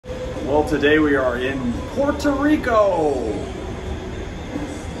Well, today we are in Puerto Rico,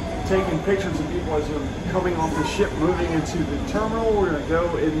 taking pictures of people as they're coming off the ship, moving into the terminal. We're gonna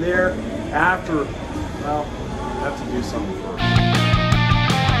go in there after, well, I have to do something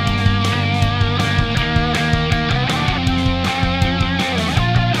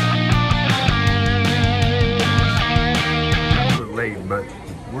first. Late, but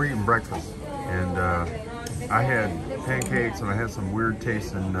we're eating breakfast, and I had pancakes and I had some weird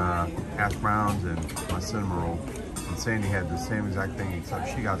tasting hash browns and my cinnamon roll, and Sandy had the same exact thing except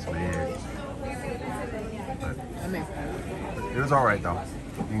she got some eggs. But it was all right though.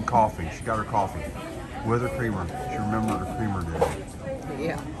 And coffee, she got her coffee with her creamer. She remembered her creamer did.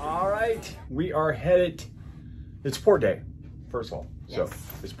 Yeah. All right, we are headed. It's port day, first of all. Yes. So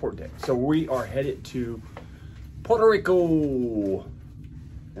it's port day. So we are headed to Puerto Rico,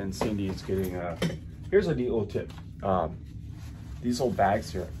 and Sandy is getting here's a neat little tip. These little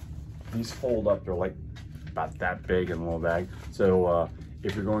bags here, these fold up. They're like about that big in a little bag. So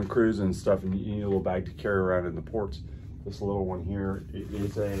if you're going cruising and stuff and you need a little bag to carry around in the ports, this little one here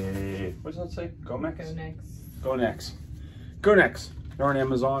is a, what does that say? Gonex. They're on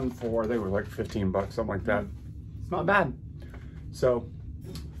Amazon for, they were like 15 bucks, something like that. It's not bad. So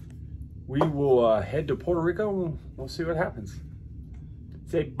we will head to Puerto Rico. We'll see what happens.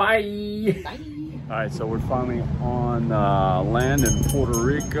 Say bye. Bye. All right, so we're finally on land in Puerto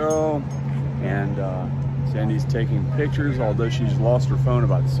Rico, and Sandy's taking pictures, although she's lost her phone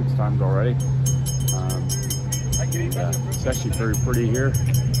about 6 times already. It's actually very pretty here.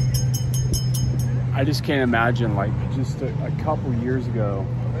 I just can't imagine, like, just a couple years ago,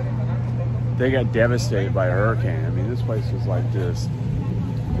 they got devastated by a hurricane. I mean, this place was like just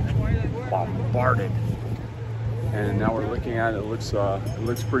bombarded, and now we're looking at it. It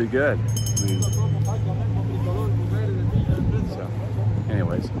looks pretty good. I mean, so,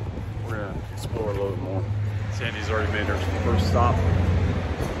 anyways, we're gonna explore a little bit more. Sandy's already made her first stop.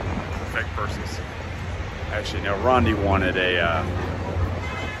 Perfect purses. Actually, no, Rondi wanted a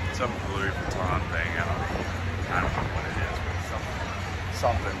some Louis Vuitton thing. I don't know what it is, but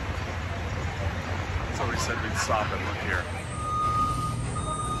something. So we said we'd stop and look here.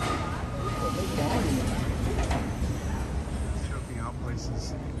 Choking out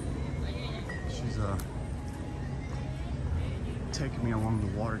places. She's taking me along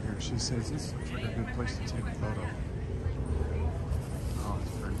the water here. She says this looks like a good place to take a photo. Oh,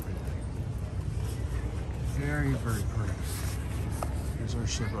 it's very pretty. Very, very pretty. Here's our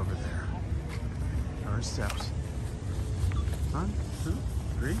ship over there. Our steps. 1, 2,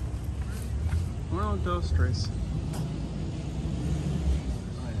 3. Well, dos, tres.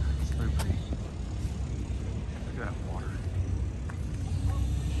 Pretty. Look at that water.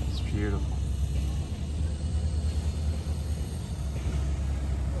 It's beautiful.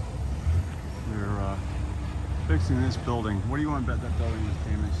 They're fixing this building. What do you want to bet that building was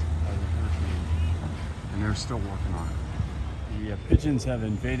damaged by the hurricane? And they're still working on it. The pigeons have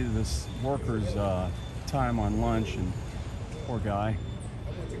invaded this worker's time on lunch, and poor guy,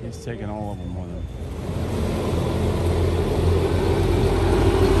 he's taking all of them with him.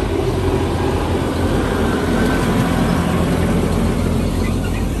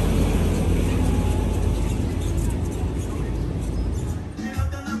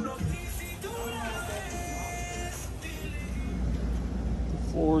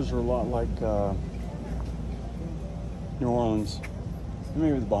 Floors are a lot like New Orleans, and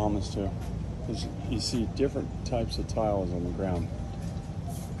maybe the Bahamas too, because you see different types of tiles on the ground.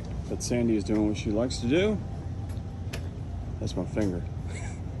 But Sandy is doing what she likes to do. That's my finger.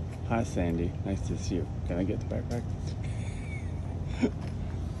 Hi Sandy, nice to see you. Can I get the backpack?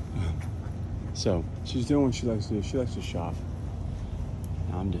 So she's doing what she likes to do. She likes to shop.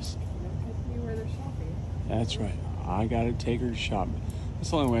 I'm just. Where they're shopping. That's right. I gotta take her to shop. That's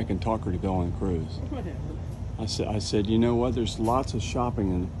the only way I can talk her to go on a cruise. Whatever. I said, you know what? There's lots of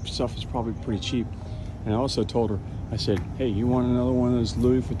shopping and stuff is probably pretty cheap. And I also told her, I said, hey, you want another one of those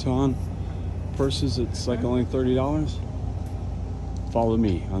Louis Vuitton purses? It's like only $30. Follow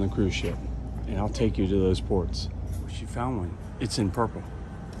me on the cruise ship, and I'll take you to those ports. She found one. It's in purple.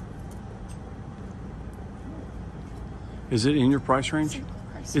 Is it in your price range?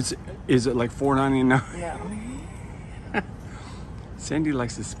 Is it like $4.99? Yeah. Sandy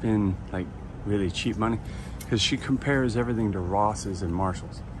likes to spend like really cheap money because she compares everything to Ross's and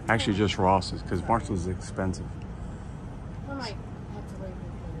Marshall's. Actually, just Ross's, because Marshall's is expensive. I might have to leave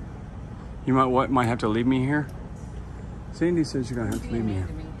you. You might have to leave me here. Sandy says you're gonna have to leave me here.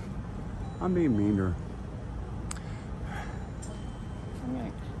 I'm being mean to her.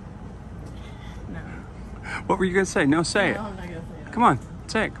 No. What were you gonna say? No, say it. No, I'm not gonna say it. Come on,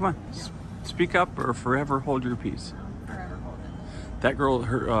 Say it, come on. Speak up or forever hold your peace. Forever hold it. That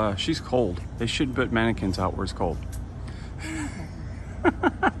girl, she's cold. They shouldn't put mannequins out where it's cold.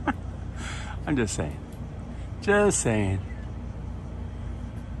 I'm just saying. Just saying.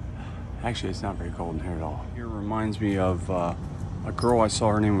 Actually, it's not very cold in here at all. It reminds me of a girl I saw.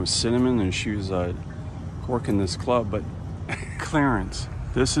 Her name was Cinnamon, and she was working this club, but clearance.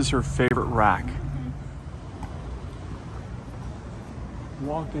 This is her favorite rack.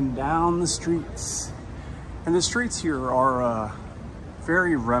 Walking down the streets. And the streets here are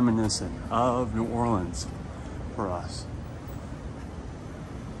very reminiscent of New Orleans for us.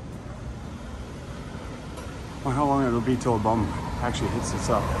 Well, how long it'll be till a bum actually hits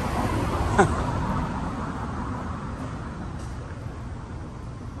us up.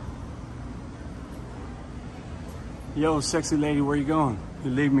 Yo, sexy lady, where you going?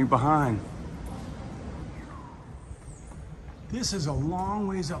 You leave me behind. This is a long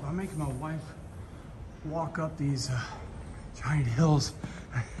ways up. I'm making my wife walk up these giant hills.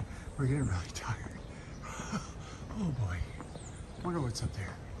 We're getting really tired. Oh boy. Wonder what's up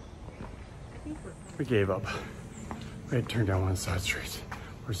there. We gave up. We had to turn down one side streets.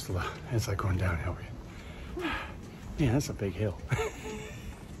 We're still out. It's like going downhill. Man, that's a big hill.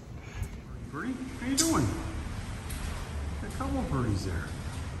 Birdie, how you doing? A couple of birdies there.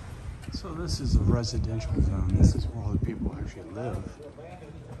 So this is a residential zone. This is where all the people actually live.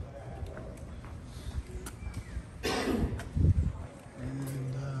 And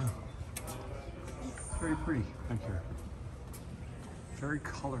it's very pretty back here. Very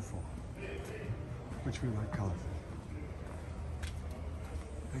colorful, which we like colorful.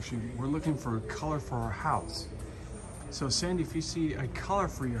 Actually, we're looking for a color for our house. So Sandy, if you see a color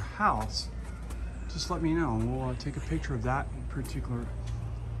for your house, just let me know, and we'll take a picture of that particular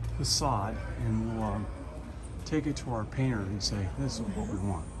facade, and we'll take it to our painter and say, this is what we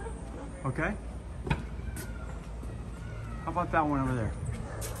want. Okay? How about that one over there?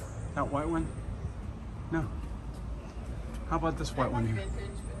 That white one? No. How about this white one here?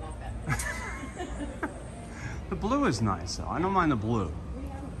 The blue is nice though. I don't mind the blue.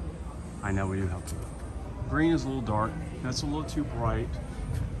 I know we do have blue. Green is a little dark. That's a little too bright.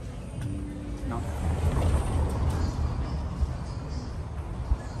 No.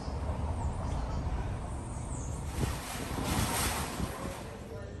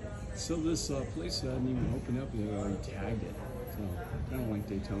 So this place hadn't even opened up yet. They already tagged it. So kind of like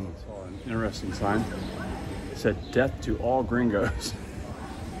Daytona. Saw an interesting sign. It said "Death to all gringos."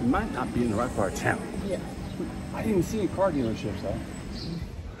 It might not be in the right part of town. Yeah. I didn't see any car dealerships though.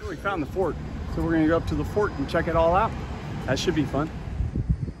 We found the fort, so we're gonna go up to the fort and check it all out. That should be fun.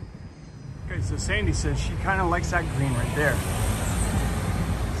 Okay, so Sandy says she kind of likes that green right there.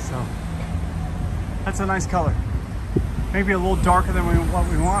 So that's a nice color. Maybe a little darker than what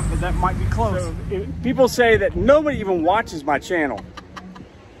we want, but that might be close. So, people say that nobody even watches my channel.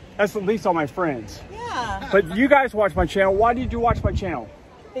 That's at least all my friends. Yeah. But you guys watch my channel. Why did you watch my channel?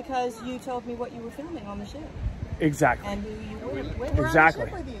 Because you told me what you were filming on the ship. Exactly. And who you were with. Exactly. On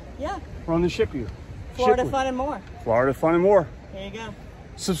the ship with you. Yeah. We're on the ship you. Florida Fun and More. Florida Fun and More. There you go.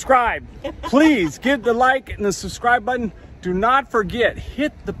 Subscribe. Please give the like and the subscribe button. Do not forget,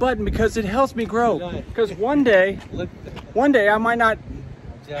 hit the button because it helps me grow. Because one day I might not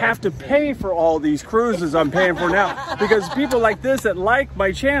have to pay for all these cruises I'm paying for now. Because people like this that like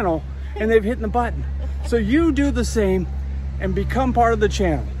my channel and they've hit the button. So you do the same and become part of the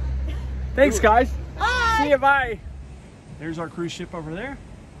channel. Thanks guys. Bye. See you, bye. There's our cruise ship over there.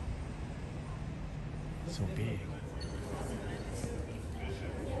 So big.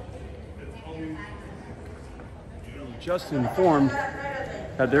 Just informed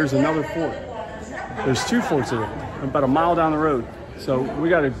that there's another fort. There's two forts in it, about a mile down the road. So we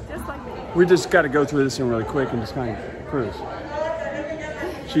just got to go through this thing really quick and just kind of cruise.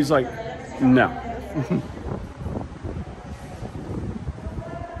 She's like, no.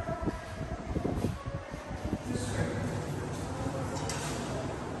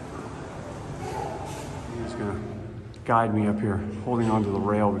 He's gonna guide me up here, holding onto the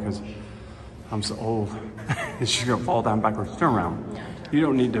rail because I'm so old. She's gonna fall down backwards. Turn around. You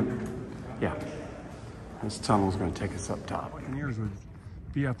don't need to, yeah. This tunnel's gonna take us up top. Buccaneers would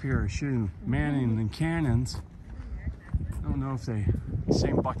be up here shooting Manning and cannons. I don't know if they, the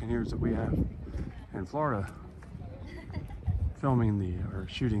same Buccaneers that we have in Florida, filming or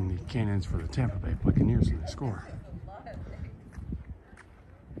shooting the cannons for the Tampa Bay Buccaneers when they score.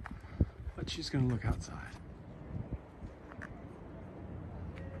 But she's gonna look outside.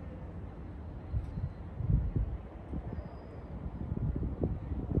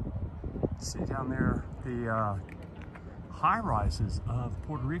 See down there the high-rises of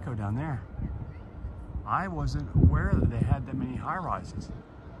Puerto Rico down there. I wasn't aware that they had that many high-rises.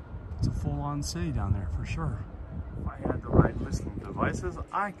 It's a full-on city down there for sure. If I had the right listening devices,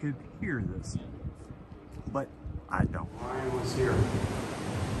 I could hear this, but I don't. Ryan was here.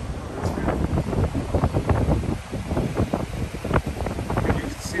 And you can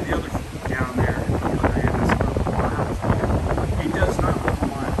see the other down there. He does not look a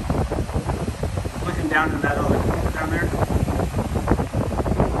mile. Looking down in that other corner down there.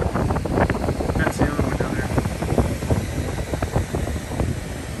 That's the other one down there.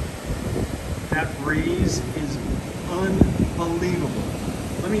 That breeze is unbelievable.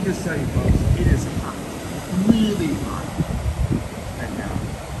 Let me just tell you folks, it is hot. Really hot right now.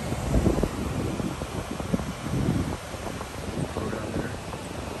 Go down there.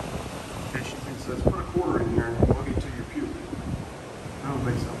 And she says, put a quarter in there and plug it to your puke. I don't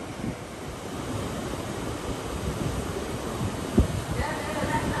think so.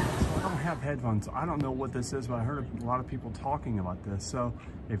 So I don't have headphones. I don't know what this is, but I heard a lot of people talking about this. So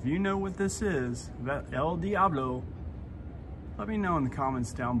if you know what this is, that El Diablo, let me know in the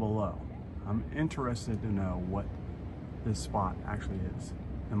comments down below. I'm interested to know what this spot actually is.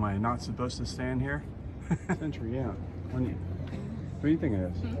 Am I not supposed to stand here? Century, yeah. What do you think it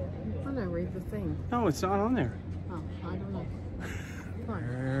is? I don't read the thing. No, it's not on there. Oh, I don't know.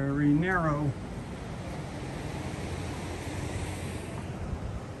 Very narrow.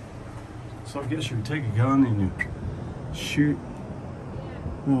 So I guess you would take a gun and you shoot.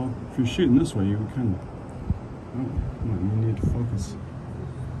 Well, if you're shooting this way, you would kind of. Oh, you need to focus.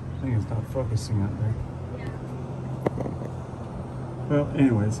 I think it's not focusing out there. Well,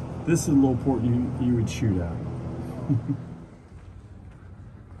 anyways, this is a little port you would shoot at.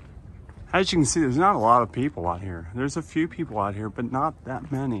 As you can see, there's not a lot of people out here. There's a few people out here, but not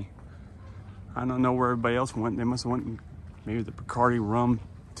that many. I don't know where everybody else went. They must have went maybe the Bacardi rum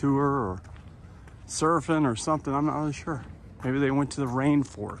tour or surfing or something. I'm not really sure. Maybe they went to the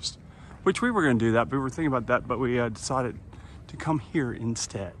rainforest, which we were going to do that. We were thinking about that, but we decided to come here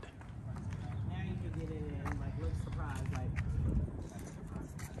instead.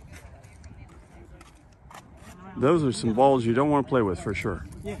 Those are some balls you don't want to play with for sure.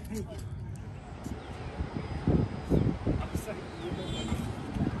 Yeah.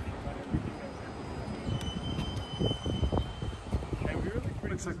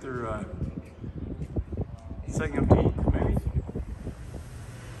 Looks like they're setting up to eat, maybe.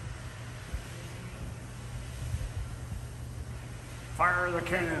 Fire the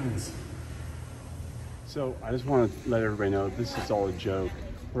cannons! So I just want to let everybody know this is all a joke.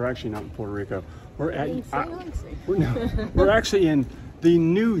 We're actually not in Puerto Rico. We're at we're actually in the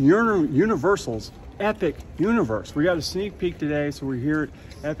new Universal's Epic Universe. We got a sneak peek today, so we're here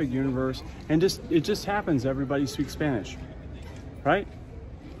at Epic Universe, and it just happens everybody speaks Spanish, right?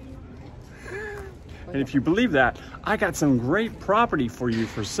 And if you believe that, I got some great property for you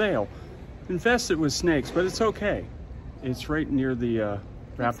for sale. Infested with snakes, but it's okay. It's right near the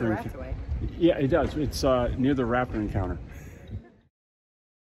raptor. Yeah, it does. It's near the raptor encounter.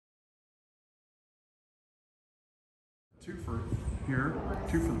 Two for here,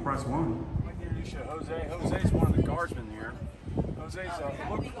 two for the price of one. You show Jose. Jose's one of the guardsmen here. Jose's a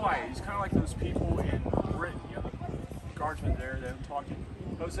little quiet. He's kind of like those people in Britain, you know, the guardsmen there that don't talk to you.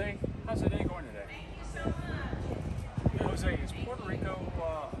 Jose, how's the day going today? Jose, is Puerto Rico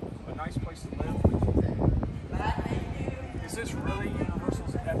a nice place to live? Is this really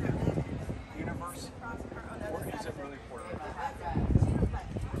Universal's Epic Universe? Or is it really Puerto Rico?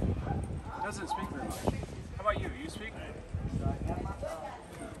 It doesn't speak very much. How about you? You speak?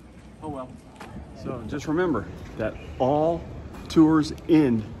 Oh well. So just remember that all tours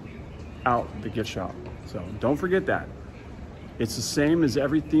end out the gift shop. So don't forget that. It's the same as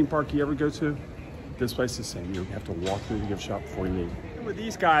every theme park you ever go to. This place is the same. You have to walk through the gift shop before you leave. With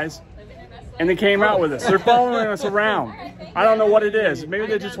these guys, and they came out with us. They're following us around. I don't know what it is. Maybe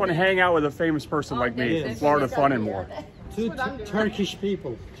they just want to hang out with a famous person like me from Florida Fun and More. Two Turkish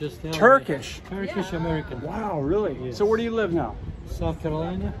people. Just now. Turkish? Turkish American. Wow, really? Yes. So where do you live now? South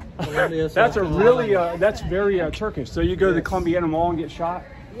Carolina. Columbia, that's South a really, that's very Turkish. So you go to the Columbiana Mall and get shot?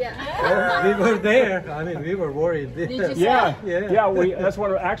 Yeah. Well, we were there. I mean, we were worried. Yeah. That's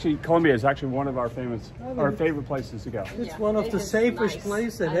one of, actually, Columbia is actually one of our favorite places to go. It's one of the safest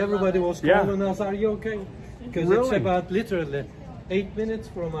places, and everybody was calling us, "Are you okay?" Because it's about literally 8 minutes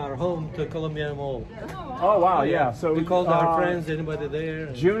from our home to Columbiana Mall. Oh wow, yeah. So we called our friends, anybody there.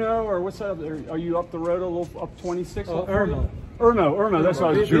 Juno, or what's up? Are you up the road a little, up 26? Irma. Irmo, that's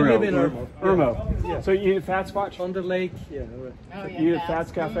what I was We live in Juno. Irmo. Irmo. So you eat at Fats Watch? On the lake, yeah. Oh, yeah, You eat at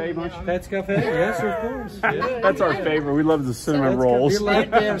Fats Cafe much? Fats Cafe, yes, of course. Yeah. That's our favorite. We love the cinnamon rolls. We like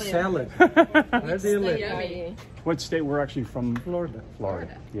their salad. Where do you live? Yummy. What state we're actually from? Florida.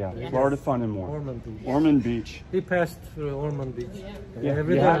 Florida. Yeah, Florida Fun and More. Ormond Beach. Ormond Beach. We passed through Ormond Beach. Yeah,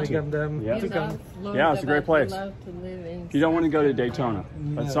 Every you day have we to. come down Yeah. to come. Yeah, it's a great place. Love to live in You don't want to go to Daytona,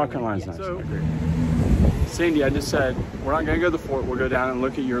 but South Carolina's nice. Sandy, I just said we're not going to go to the fort. We'll go down and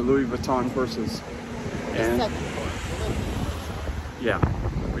look at your Louis Vuitton purses. And yeah,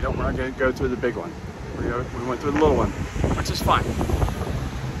 we're not going to go through the big one. We went through the little one, which is fine.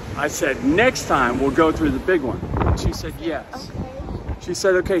 I said next time we'll go through the big one. And she said yes. Okay. She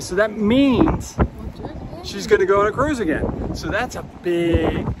said okay, so that means she's going to go on a cruise again. So that's a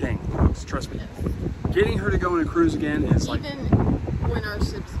big thing, folks. Trust me. Getting her to go on a cruise again is like. Even when our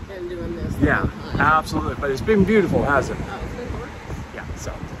ship's been doing this. Yeah, absolutely. But it's been beautiful, hasn't it? Oh, it's been gorgeous. Yeah,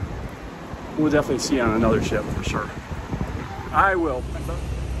 so we'll definitely see you on another ship for sure. I will.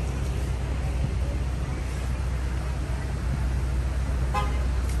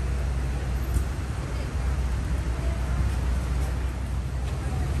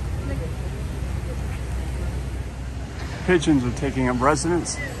 Pigeons are taking up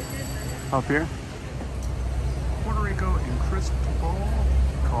residence up here. Puerto Rico and Cristobal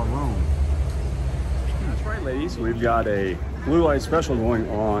Colon. That's right, ladies. We've got a blue light special going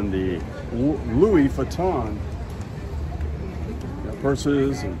on the Louis Vuitton. Got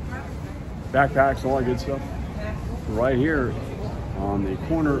purses and backpacks and all that good stuff. Right here on the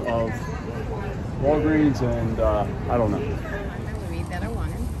corner of Walgreens and I don't know. Louis that I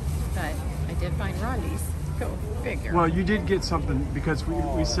wanted, but I did find Rondi's. Go figure. Well, you did get something because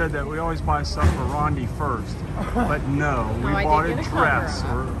we said that we always buy stuff for Rondi first, but no, we I bought did a get a dress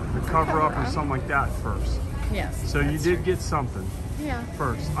cover-up. or the cover up or something like that first. Yes. So you that's did true. get something Yeah,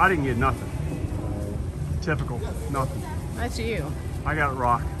 first. I didn't get nothing. Typical, nothing. that's you. I got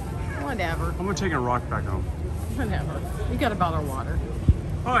rock. Whatever. I'm gonna take a rock back home. Whatever. You got a bottle of water.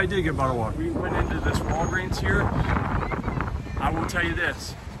 Oh, I did get a bottle of water. We went into this Walgreens here. I will tell you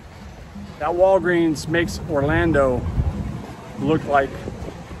this. That Walgreens makes Orlando look like,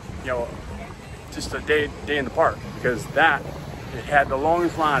 you know, just a day in the park, because it had the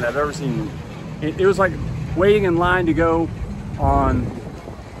longest line I've ever seen. It was like waiting in line to go on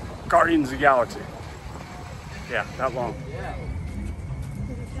Guardians of the Galaxy. Yeah, that long.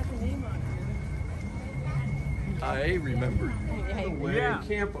 I remember. Yeah.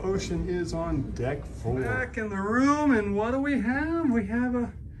 Camp Ocean is on deck 4. Back in the room, and what do we have? We have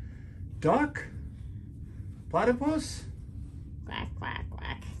a duck, platypus. Quack, quack,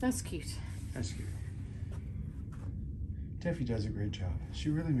 quack. That's cute. That's cute. Teffy does a great job. She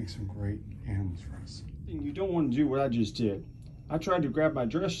really makes some great animals for us. You don't want to do what I just did. I tried to grab my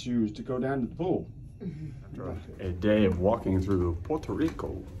dress shoes to go down to the pool. After a day of walking through Puerto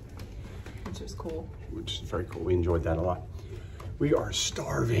Rico. Which is cool. Which is very cool. We enjoyed that a lot. We are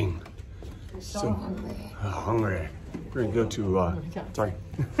starving. So hungry. Hungry. We're gonna go to, sorry.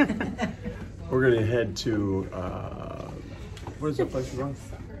 We're gonna head to, what is that place we're going?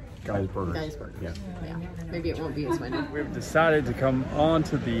 Guy's Burgers. Guy's Burgers. Yeah. Yeah. Maybe it won't be as windy. We've decided to come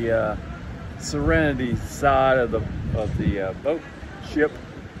onto the Serenity side of the boat ship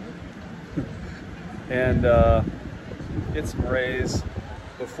and get some rays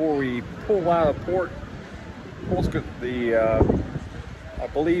before we pull out of port. I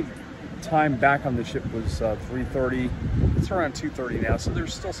believe time back on the ship was 3:30. It's around 2:30 now, so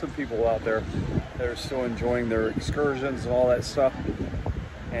there's still some people out there that are still enjoying their excursions and all that stuff.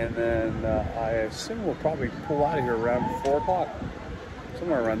 And then I assume we'll probably pull out of here around 4 o'clock,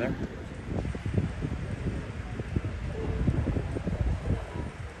 somewhere around there.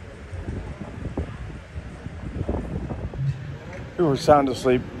 We were sound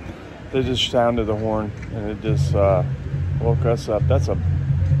asleep. They just sounded the horn and it just woke us up. That's a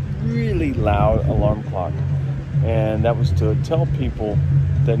really loud alarm clock. And that was to tell people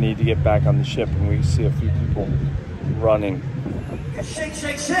that need to get back on the ship, and we see a few people running. Shake,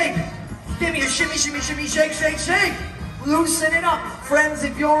 shake, shake. Give me a shimmy, shimmy, shimmy, shake, shake, shake. Loosen it up. Friends,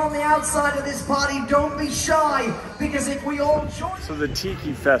 if you're on the outside of this party, don't be shy, because if we all join... So the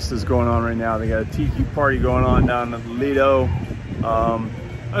Tiki Fest is going on right now. They got a Tiki party going on down in Lido.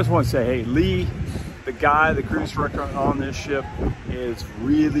 I just want to say, hey, Lee, the guy, the cruise director on this ship, is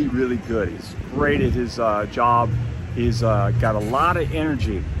really, really good. He's great at his job. He's got a lot of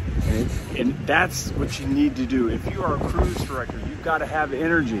energy, and that's what you need to do. If you are a cruise director, you've got to have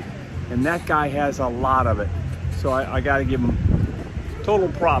energy, and that guy has a lot of it. So I got to give him total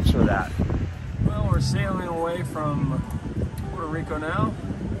props for that. Well, we're sailing away from Puerto Rico now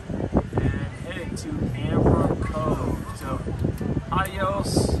and heading to Amber Cove. So,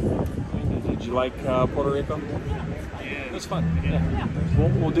 adios. Did you like Puerto Rico? Yeah, It was fun. Yeah.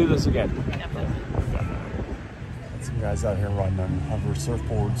 We'll do this again. Some guys out here riding on hover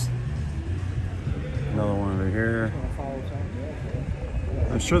surfboards. Another one over here.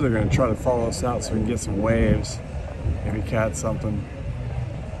 I'm sure they're going to try to follow us out so we can get some waves. Maybe catch something.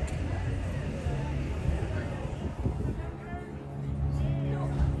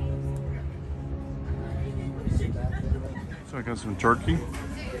 So I got some turkey,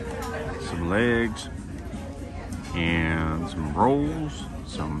 some legs, and some rolls,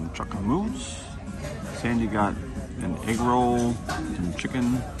 some chocamoose. Sandy got an egg roll, some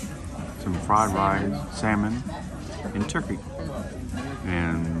chicken, some fried rice, salmon, and turkey.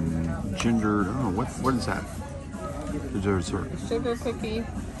 And ginger, I don't know, what is that? The dessert. Sugar cookie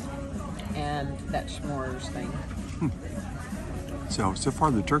and that s'mores thing. So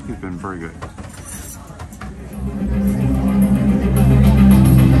far the turkey's been very good.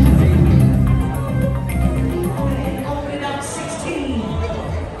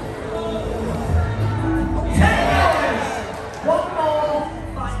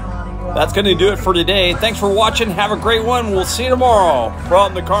 That's going to do it for today. Thanks for watching. Have a great one. We'll see you tomorrow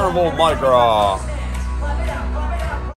from the Carnival Mardi Gras.